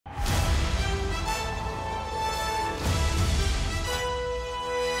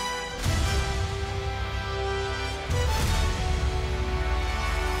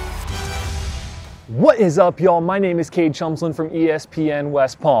What is up, y'all? My name is Cade Chumslin from ESPN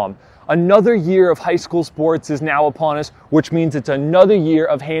West Palm. Another year of high school sports is now upon us, which means it's another year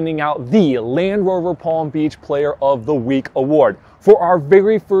of handing out the Land Rover Palm Beach Player of the Week award. For our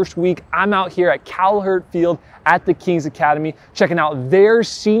very first week, I'm out here at Calhert Field at the Kings Academy, checking out their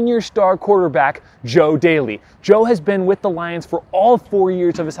senior star quarterback, Joe Dailey. Joe has been with the Lions for all 4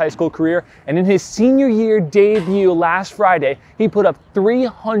 years of his high school career, and in his senior year debut last Friday, he put up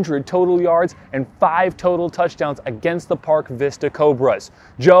 300 total yards and 5 total touchdowns against the Park Vista Cobras.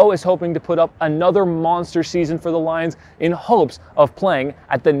 Joe is hoping to put up another monster season for the Lions in hopes of playing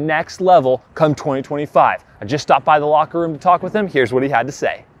at the next level come 2025. I just stopped by the locker room to talk with him. Here's what he had to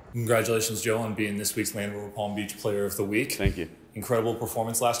say. Congratulations, Joe, on being this week's Land Rover Palm Beach Player of the Week. Thank you. Incredible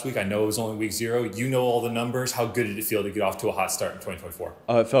performance last week. I know it was only week 0. You know all the numbers. How good did it feel to get off to a hot start in 2024?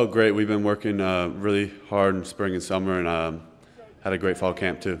 It felt great. We've been working really hard in spring and summer, and had a great fall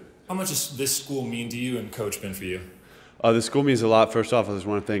camp too. How much does this school mean to you and Coach been for you? The school means a lot. First off, I just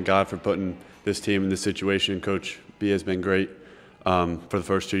want to thank God for putting this team in this situation. Coach B has been great for the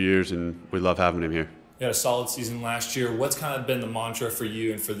first 2 years, and we love having him here. You had a solid season last year. What's kind of been the mantra for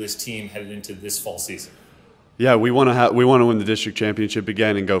you and for this team headed into this fall season? Yeah, we want to win the district championship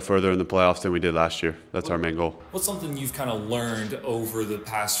again and go further in the playoffs than we did last year. That's our main goal. What's something you've kind of learned over the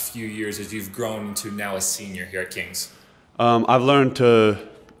past few years as you've grown into now a senior here at Kings? I've learned to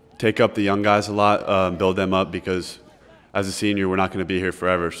take up the young guys a lot, build them up, because as a senior, we're not going to be here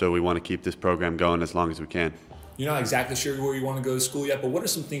forever, so we want to keep this program going as long as we can. You're not exactly sure where you want to go to school yet, but what are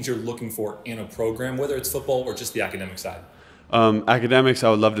some things you're looking for in a program, whether it's football or just the academic side? Academics,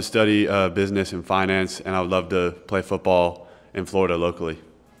 I would love to study business and finance, and I would love to play football in Florida locally.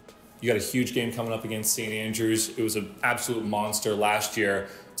 You got a huge game coming up against St. Andrews. It was an absolute monster last year.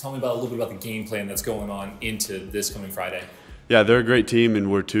 Tell me a little bit about the game plan that's going on into this coming Friday. Yeah, they're a great team, and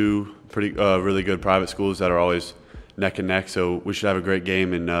we're two really good private schools that are always neck and neck, so we should have a great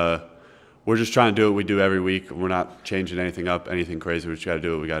game, and we're just trying to do what we do every week. We're not changing anything up, anything crazy. We just got to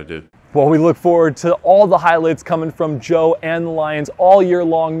do what we got to do. Well, we look forward to all the highlights coming from Joe and the Lions all year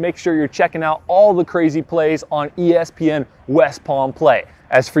long. Make sure you're checking out all the crazy plays on ESPN West Palm Play.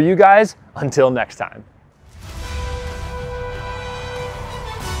 As for you guys, until next time.